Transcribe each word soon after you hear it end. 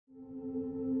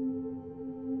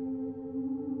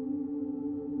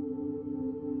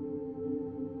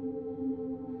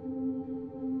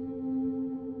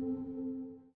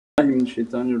من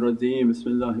الشيطان الرجيم بسم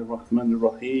الله الرحمن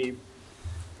الرحيم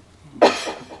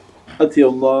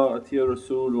Atiullah, Atiur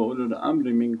Rasul wa Ulul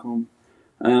Amri Minkum.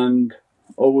 And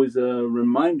always a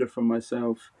reminder for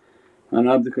myself, an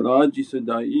abdukal ajizu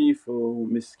da'if wa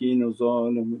miskeen wa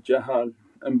zalim wa jahal,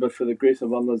 and but for the grace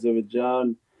of Allah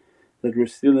that we're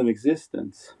still in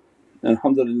existence. And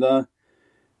alhamdulillah,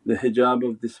 the hijab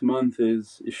of this month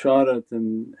is isharat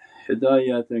and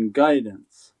hidayat and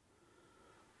guidance,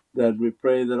 that we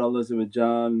pray that Allah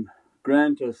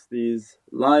grant us these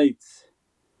lights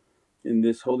in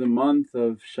this holy month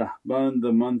of Sha'ban,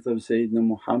 the month of Sayyidina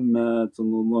Muhammad's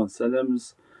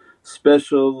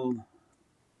special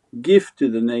gift to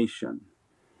the nation.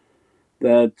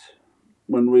 That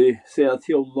when we say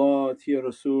Atiullah, Atiur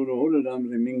Rasul wa Ulul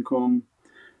Amr Minkum,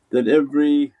 that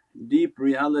every deep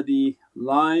reality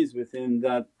lies within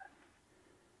that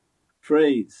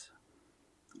phrase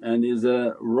and is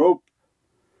a rope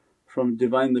from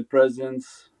Divinely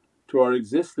Presence to our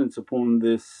existence upon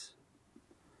this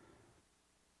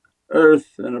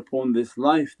earth and upon this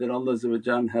life that Allah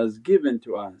has given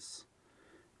to us.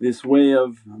 This way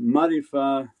of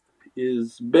marifah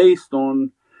is based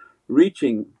on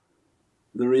reaching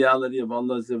the reality of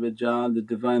Allah, the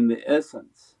Divinely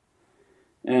Essence,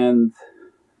 and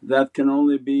that can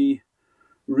only be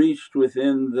reached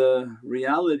within the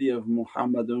reality of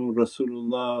Muhammadun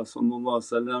Rasulullah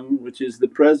which is the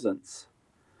presence.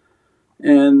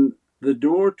 And the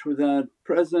door to that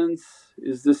presence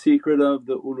is the secret of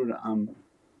the Ulul Amr,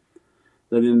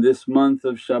 that in this month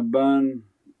of Sha'ban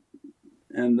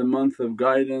and the month of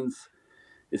guidance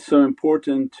it's so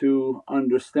important to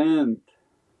understand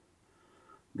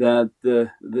that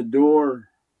the door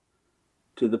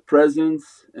to the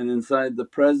presence and inside the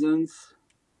presence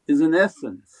is an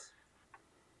essence,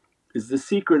 is the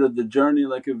secret of the journey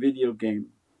like a video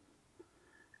game.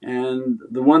 And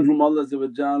the one whom Allah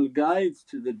guides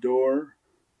to the door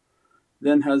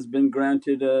then has been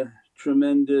granted a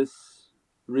tremendous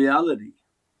reality,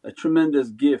 a tremendous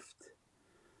gift.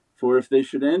 For if they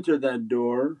should enter that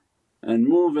door and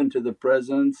move into the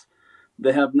presence,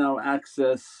 they have now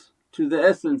access to the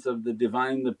essence of the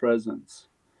Divinely Presence.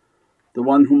 The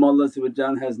one whom Allah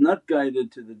has not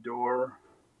guided to the door,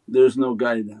 there's no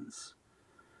guidance.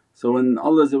 So when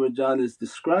Allah is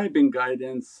describing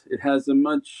guidance, it has a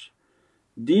much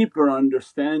deeper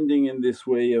understanding in this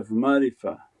way of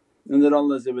marifah. And that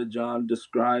Allah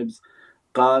describes,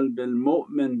 Qalb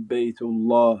al-mu'min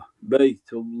baytullah,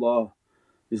 baytullah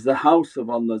is the house of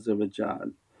Allah.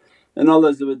 And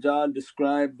Allah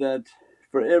described that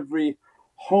for every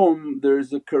home there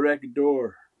is a correct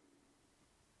door.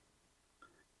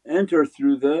 Enter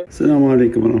through the… As-salamu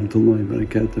alaykum wa rahmatullahi wa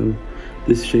barakatuh.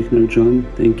 This is Shaykh Nurjan.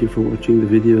 Thank you for watching the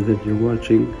video that you're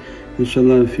watching.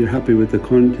 Inshallah, if you're happy with the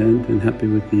content and happy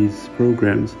with these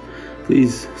programs,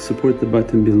 please support the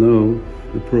button below,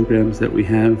 the programs that we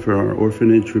have for our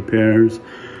orphanage repairs,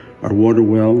 our water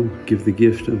well, Give the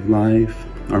Gift of Life,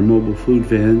 our mobile food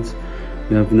vans.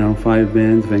 We have now 5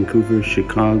 vans: Vancouver,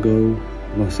 Chicago,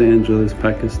 Los Angeles,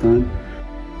 Pakistan.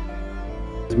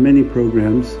 There's many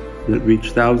programs that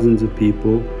reach thousands of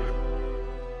people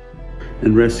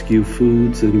and rescue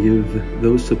foods and give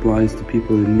those supplies to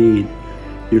people in need.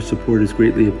 Your support is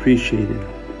greatly appreciated.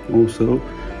 Also,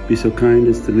 be so kind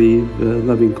as to leave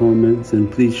loving comments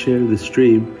and please share the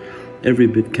stream. Every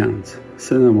bit counts.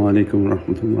 As-salamu alaykum wa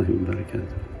rahmatullahi wa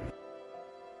barakatuh.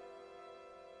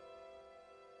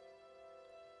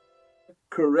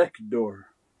 Correct door.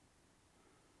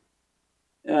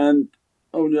 And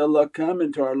awliyaullah come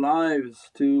into our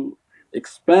lives to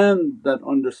expand that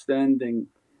understanding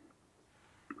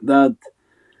that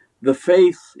the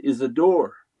face is a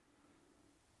door,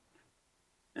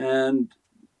 and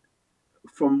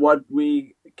from what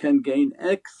we can gain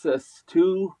access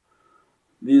to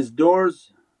these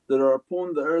doors that are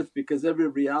upon the earth, because every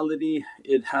reality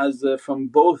it has from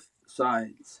both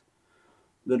sides,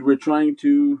 that we're trying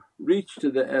to reach to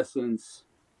the essence,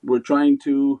 we're trying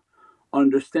to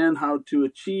understand how to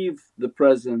achieve the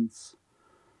presence.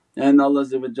 And Allah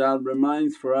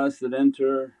reminds for us that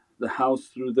enter the house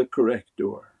through the correct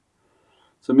door.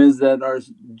 So it means that our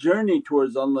journey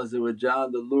towards Allah,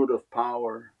 the Lord of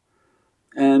Power,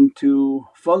 and to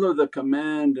follow the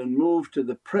command and move to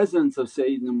the presence of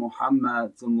Sayyidina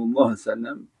Muhammad,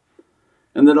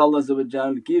 and that Allah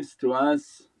gives to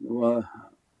us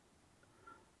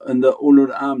and the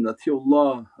Ulul Amr,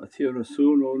 Atiullah, Atiur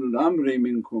Rasul, Ulul Amri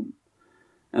Minkum,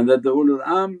 and that the Ulul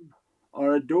Amr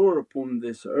are a door upon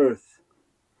this earth.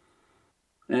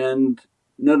 And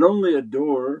not only a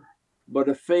door but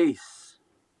a face,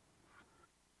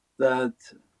 that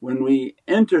when we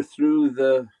enter through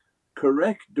the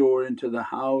correct door into the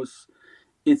house,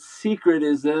 its secret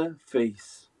is a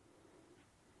face.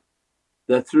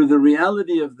 That through the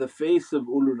reality of the face of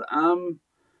Ulul Amr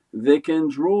they can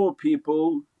draw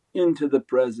people into the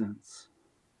presence.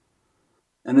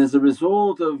 And as a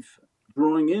result of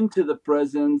drawing into the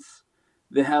presence,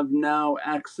 they have now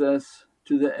access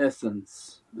to the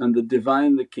essence and the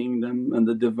Divine, the Kingdom and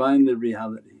the Divine, the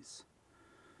realities.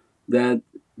 That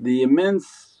the immense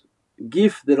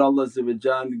gift that Allah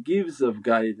gives of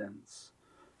guidance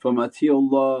from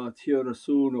Atiullah, Atiur,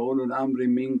 Rasul, Ulul Amri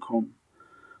Minkum,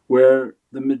 where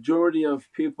the majority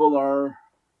of people are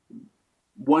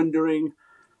wondering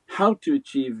how to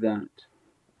achieve that,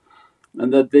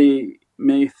 and that they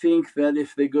may think that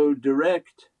if they go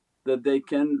direct that they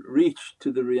can reach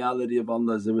to the reality of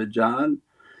Allah,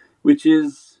 which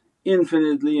is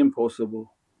infinitely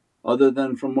impossible other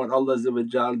than from what Allah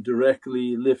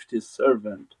directly lift His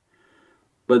servant.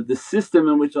 But the system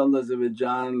in which Allah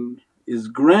is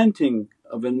granting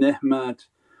of a ni'mat,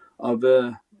 of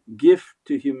a gift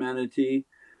to humanity,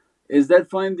 is that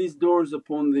find these doors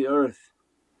upon the earth.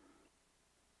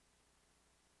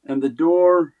 And the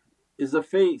door is a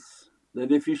face,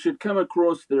 that if you should come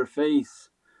across their face,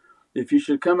 if you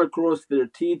should come across their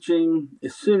teaching,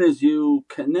 as soon as you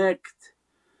connect,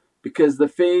 because the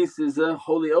face is a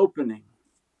holy opening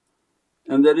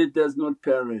and that it does not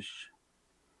perish.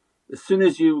 As soon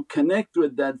as you connect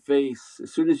with that face,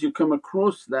 as soon as you come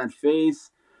across that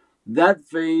face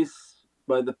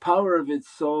by the power of its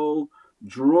soul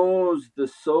draws the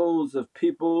souls of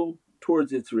people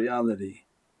towards its reality.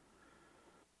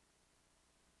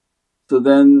 So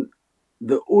then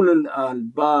the Ulul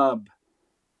Albab,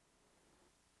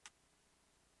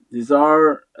 these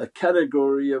are a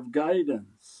category of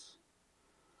guidance.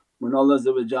 When Allah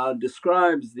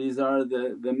describes these are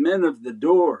the men of the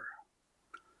door,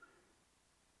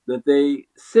 that they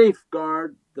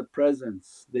safeguard the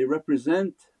presence, they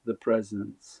represent the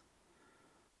presence.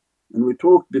 And we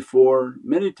talked before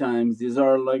many times, these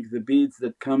are like the beads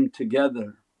that come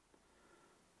together,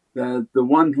 that the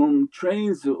one whom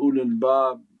trains the Ulul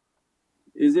Bab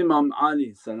is Imam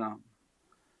Ali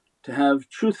to have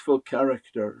truthful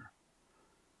character,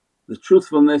 the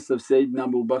truthfulness of Sayyidina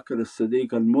Abu Bakr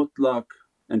as-Siddiq al-Mutlaq,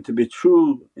 and to be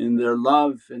true in their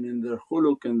love and in their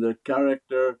khuluq and their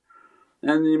character.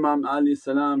 And Imam Ali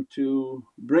to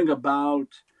bring about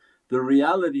the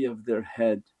reality of their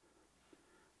head,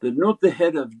 that not the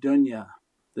head of dunya,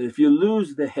 that if you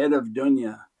lose the head of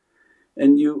dunya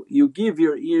and you give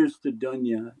your ears to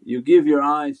dunya, you give your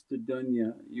eyes to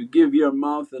dunya, you give your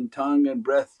mouth and tongue and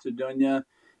breath to dunya,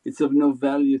 it's of no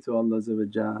value to Allah.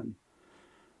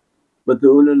 But the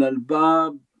Ulul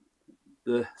Albab,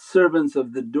 the servants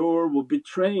of the door, will be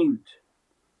trained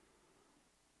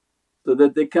so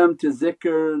that they come to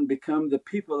zikr and become the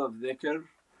people of zikr,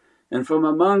 and from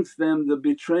amongst them they'll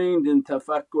be trained in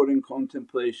tafakkur and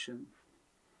contemplation.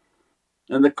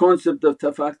 And the concept of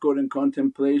tafakkur and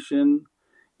contemplation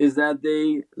is that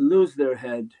they lose their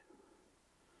head.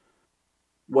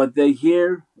 What they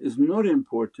hear is not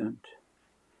important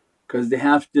because they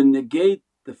have to negate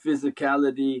the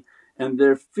physicality and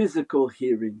their physical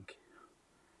hearing.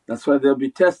 That's why they'll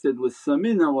be tested with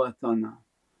samina wa atana.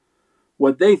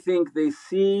 What they think they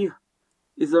see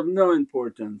is of no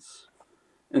importance,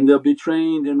 and they'll be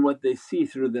trained in what they see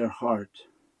through their heart,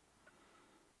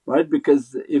 right?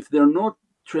 Because if they're not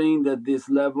trained at this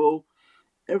level,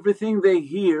 everything they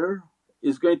hear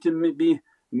is going to be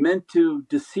meant to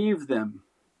deceive them.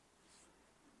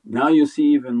 Now you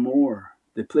see even more,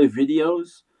 they play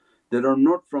videos that are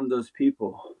not from those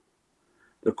people,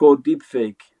 they're called deep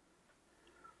fake.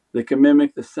 They can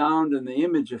mimic the sound and the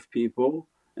image of people,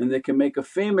 and they can make a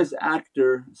famous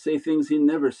actor say things he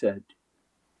never said,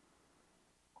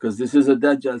 because this is a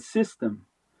Dajjal system.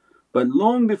 But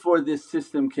long before this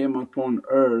system came upon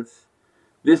earth,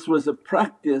 this was a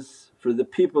practice for the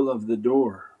people of the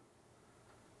door,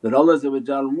 that Allah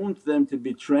wants them to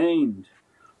be trained,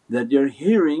 that your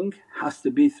hearing has to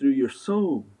be through your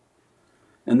soul,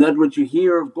 and that what you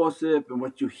hear of gossip and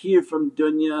what you hear from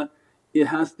dunya, it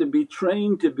has to be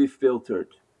trained to be filtered.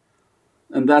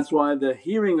 And that's why the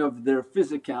hearing of their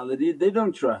physicality they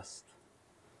don't trust,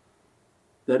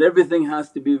 that everything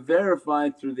has to be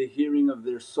verified through the hearing of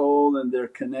their soul and their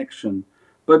connection.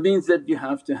 But means that you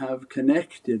have to have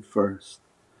connected first.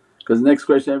 Because next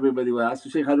question everybody will ask,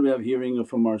 Shaykh, how do we have hearing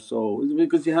from our soul? It's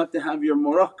because you have to have your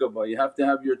muraqabah, you have to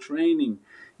have your training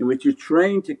in which you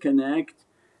train to connect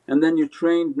and then you're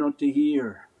trained not to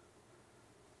hear.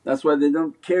 That's why they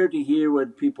don't care to hear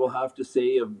what people have to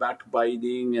say of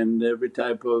backbiting and every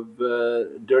type of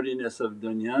dirtiness of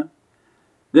dunya.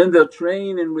 Then they'll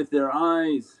train in with their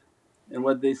eyes and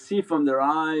what they see from their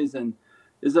eyes and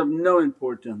is of no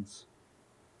importance,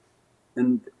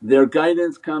 and their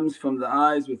guidance comes from the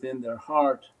eyes within their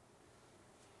heart.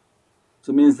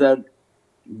 So it means that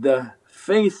the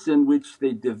face in which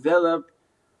they develop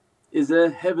is a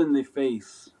heavenly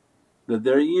face, that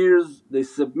their ears they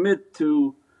submit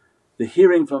to the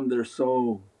hearing from their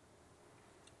soul,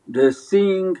 their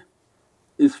seeing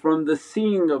is from the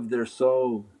seeing of their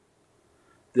soul,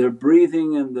 their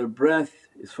breathing and their breath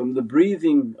is from the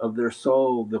breathing of their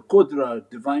soul, the qudra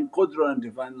and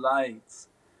divine lights.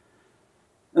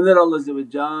 And then Allah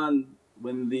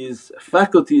when these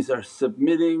faculties are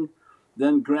submitting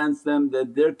then grants them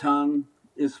that their tongue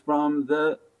is from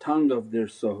the tongue of their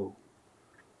soul.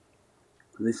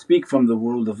 They speak from the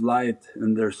world of light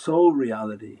and their soul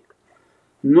reality,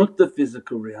 not the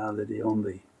physical reality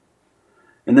only.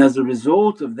 And as a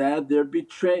result of that they're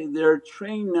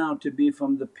trained now to be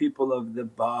from the people of the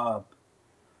Baab,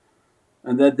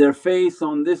 and that their face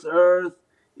on this earth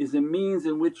is a means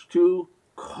in which to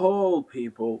call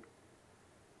people,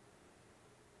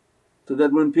 so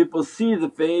that when people see the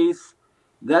face,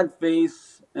 that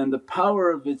face and the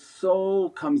power of its soul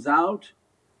comes out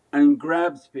and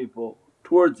grabs people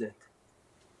towards it.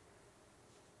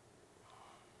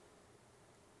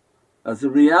 As a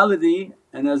reality,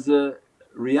 and as a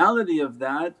reality of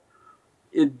that,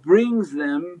 it brings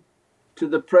them to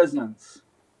the presence.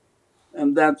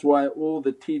 And that's why all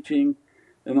the teaching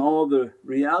and all the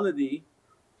reality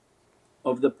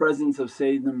of the presence of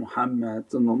Sayyidina Muhammad,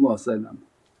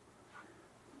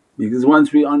 because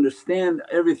once we understand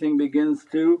everything begins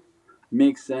to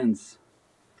make sense.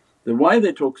 Then why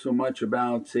they talk so much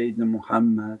about Sayyidina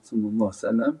Muhammad,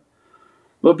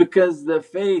 well because the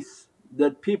face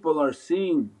that people are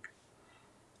seeing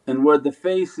and where the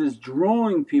face is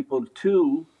drawing people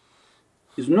to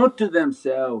is not to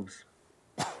themselves,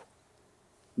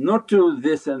 not to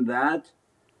this and that,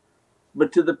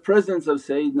 but to the presence of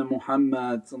Sayyidina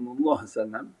Muhammad.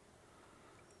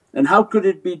 And how could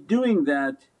it be doing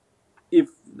that if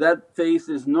that face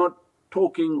is not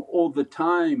talking all the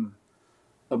time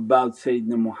about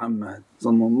Sayyidina Muhammad?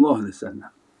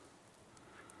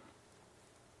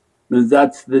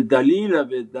 That's the daleel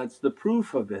of it, that's the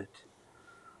proof of it.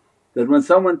 That when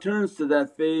someone turns to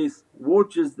that face,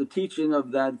 watches the teaching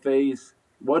of that face,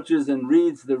 watches and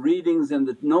reads the readings and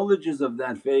the knowledges of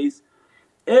that face,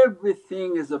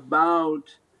 everything is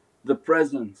about the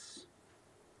presence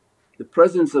of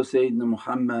Sayyidina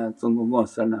Muhammad.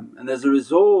 And as a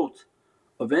result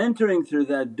of entering through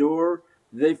that door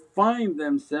they find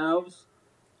themselves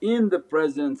in the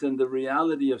presence and the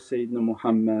reality of Sayyidina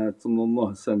Muhammad.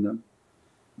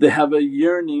 They have a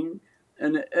yearning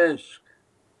and a ishq,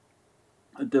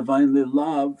 a Divinely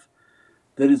love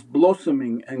that is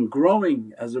blossoming and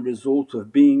growing as a result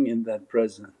of being in that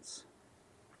presence.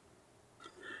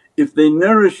 If they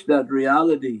nourish that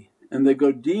reality and they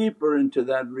go deeper into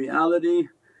that reality,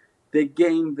 they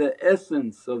gain the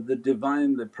essence of the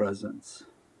Divinely Presence.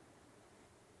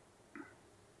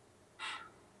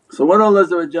 So what Allah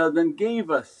then gave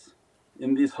us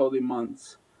in these holy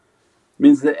months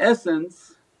means the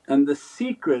essence and the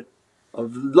secret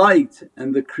of light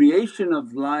and the creation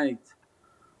of light.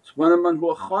 Subhana man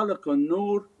huwa khaliqun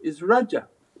nur is Rajab,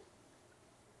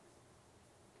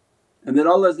 and that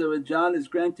Allah is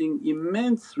granting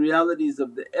immense realities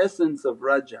of the essence of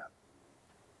Rajab.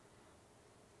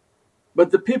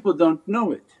 But the people don't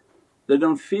know it, they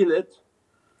don't feel it.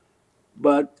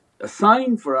 But a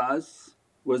sign for us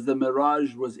was the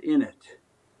miraj was in it,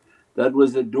 that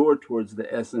was a door towards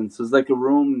the essence. It's like a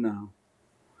room now.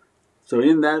 So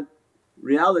in that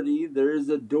reality there is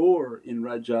a door in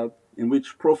Rajab in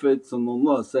which Prophet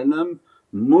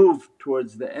moved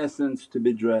towards the essence to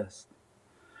be dressed.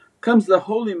 Comes the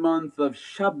holy month of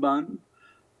Sha'ban,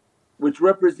 which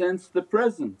represents the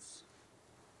presence,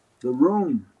 the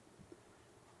room,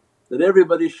 that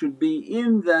everybody should be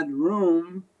in that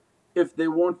room if they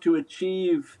want to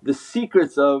achieve the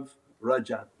secrets of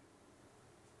Rajab.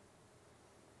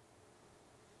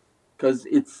 Because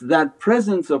it's that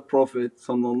presence of Prophet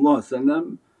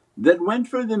that went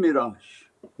for the miraj,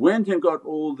 went and got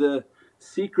all the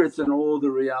secrets and all the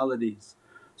realities.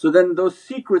 So then those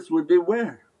secrets would be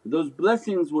where? Those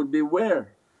blessings would be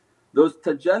where? Those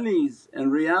tajallis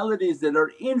and realities that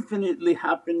are infinitely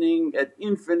happening at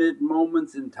infinite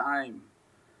moments in time.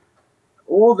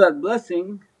 All that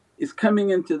blessing is coming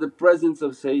into the presence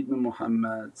of Sayyidina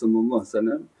Muhammad,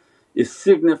 is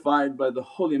signified by the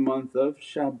holy month of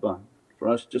Sha'ban. For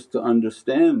us just to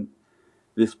understand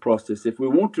this process, if we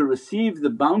want to receive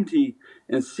the bounty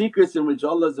and secrets in which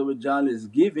Allah is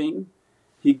giving,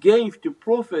 He gave to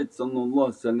Prophet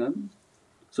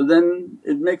So then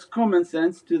it makes common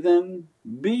sense to then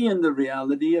be in the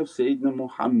reality of Sayyidina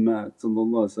Muhammad,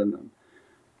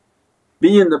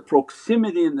 be in the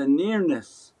proximity and the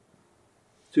nearness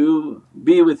to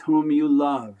be with whom you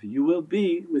love. You will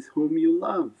be with whom you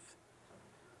love.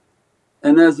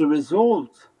 And as a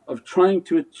result of trying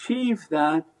to achieve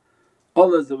that,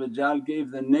 Allah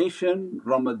gave the nation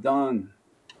Ramadan,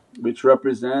 which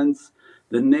represents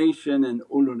the nation in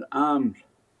Ulul Amr.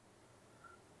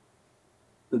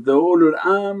 That the Ulul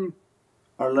Amr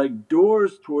are like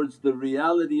doors towards the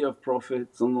reality of Prophet.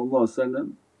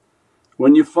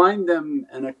 When you find them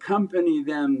and accompany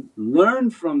them, learn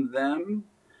from them,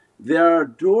 they are a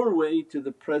doorway to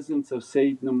the presence of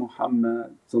Sayyidina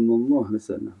Muhammad.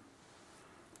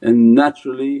 And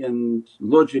naturally and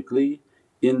logically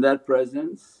in that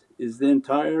presence is the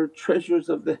entire treasures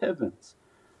of the heavens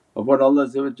of what Allah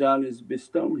is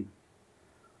bestowing.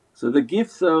 So the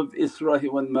gifts of Isra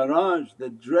wal Miraj, the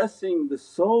dressing the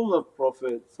soul of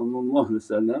Prophet,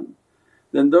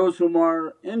 then those whom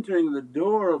are entering the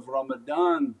door of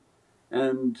Ramadan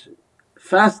and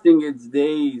fasting its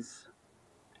days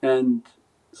and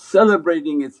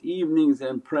celebrating its evenings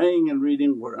and praying and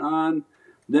reading Qur'an,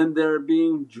 then they're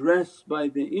being dressed by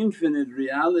the infinite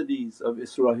realities of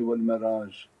Isra wal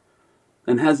Miraj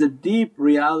and has a deep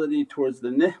reality towards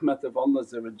the ni'mat of Allah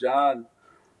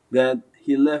that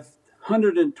He left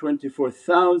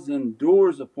 124,000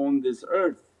 doors upon this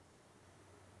earth,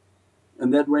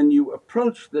 and that when you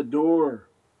approach the door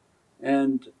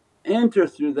and enter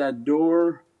through that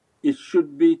door, it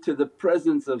should be to the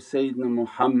presence of Sayyidina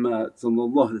Muhammad.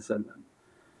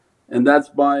 And that's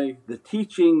by the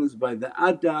teachings, by the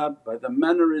adab, by the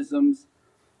mannerisms,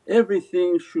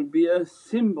 everything should be a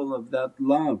symbol of that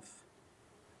love.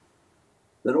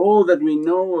 That all that we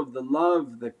know of the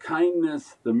love, the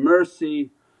kindness, the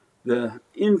mercy, the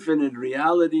infinite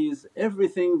realities,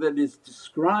 everything that is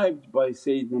described by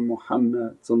Sayyidina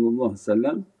Muhammad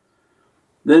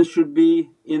then should be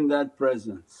in that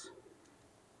presence.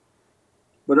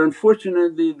 But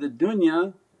unfortunately the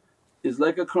dunya is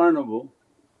like a carnival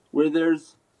where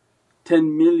there's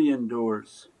 10 million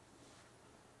doors,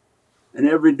 and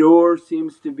every door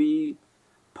seems to be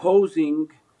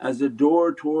posing as a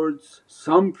door towards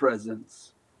some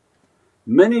presence.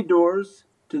 Many doors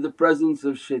to the presence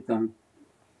of shaitan,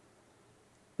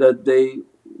 that they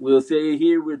will say,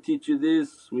 here we'll teach you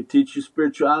this, we teach you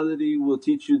spirituality, we'll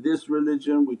teach you this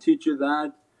religion, we teach you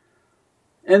that.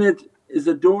 And it is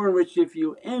a door in which if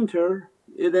you enter,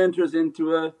 it enters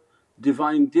into a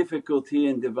divine difficulty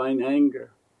and divine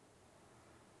anger.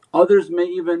 Others may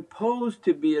even pose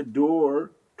to be a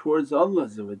door towards Allah,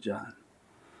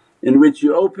 in which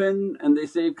you open and they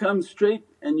say, come straight,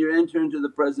 and you enter into the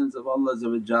presence of Allah.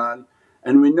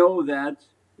 And we know that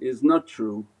is not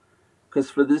true, because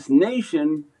for this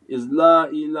nation is La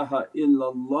ilaha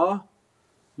illallah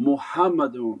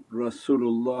Muhammadun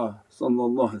Rasulullah.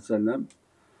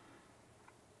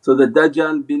 So the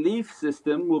Dajjal belief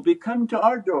system will be, come to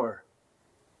our door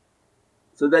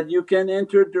so that you can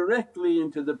enter directly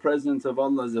into the presence of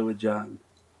Allah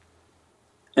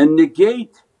and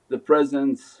negate the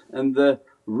presence and the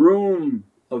room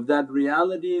of that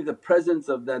reality, the presence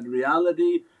of that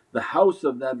reality, the house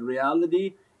of that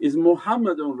reality is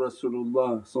Muhammadun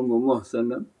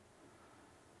Rasulullah.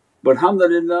 But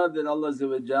alhamdulillah that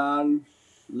Allah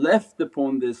left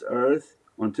upon this earth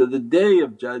until the Day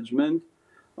of Judgment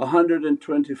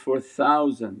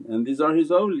 124,000, and these are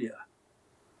His awliya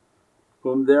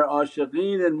whom they're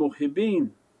ashiqeen and muhibbeen,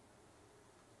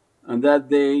 and that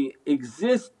they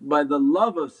exist by the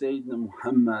love of Sayyidina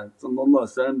Muhammad.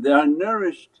 They are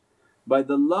nourished by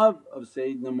the love of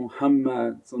Sayyidina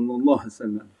Muhammad.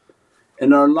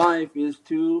 And our life is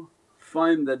to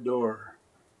find the door,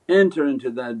 enter into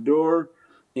that door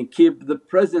and keep the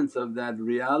presence of that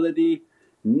reality,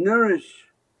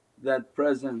 nourish that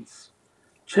presence,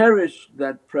 cherish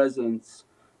that presence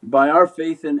by our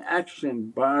faith and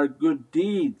action, by our good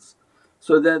deeds,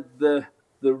 so that the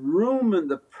room and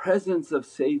the presence of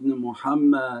Sayyidina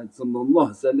Muhammad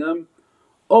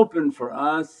open for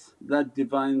us that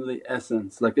Divinely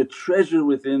essence. Like a treasure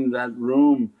within that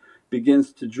room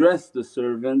begins to dress the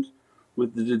servant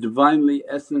with the Divinely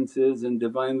essences and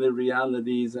Divinely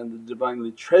realities and the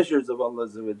Divinely treasures of Allah.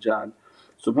 Subhana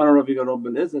rabbika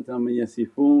rabbil izzati amma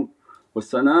yasifoon wa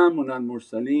salaamun al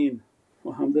mursaleen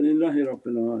walhamdulillahi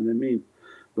rabbil alameen.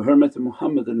 Bi hurmati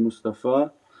Muhammad al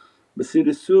Mustafa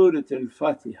Basiri Surat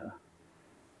al-Fatiha.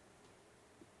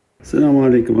 As-salamu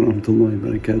alaykum wa rahmatullahi wa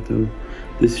barakatuh.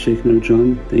 This is Shaykh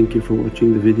Nurjan. Thank you for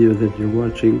watching the video that you're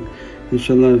watching.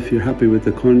 Inshallah, if you're happy with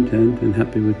the content and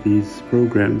happy with these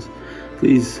programs,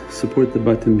 please support the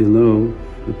button below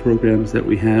the programs that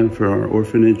we have for our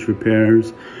orphanage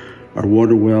repairs, our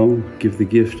water well, Give the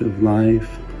Gift of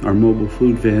Life, our mobile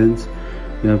food vans.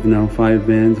 We have now 5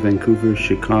 vans, Vancouver,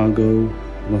 Chicago,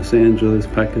 Los Angeles,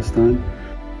 Pakistan.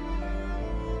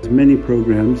 There's many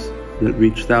programs that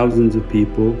reach thousands of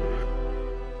people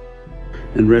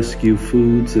and rescue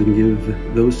foods and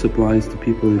give those supplies to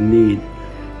people in need.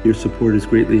 Your support is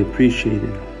greatly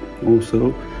appreciated.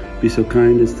 Also, be so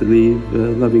kind as to leave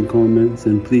loving comments,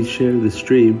 and please share the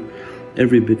stream.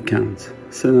 Every bit counts.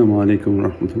 Assalamu alaikum wa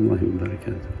rahmatullahi wa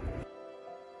barakatuh.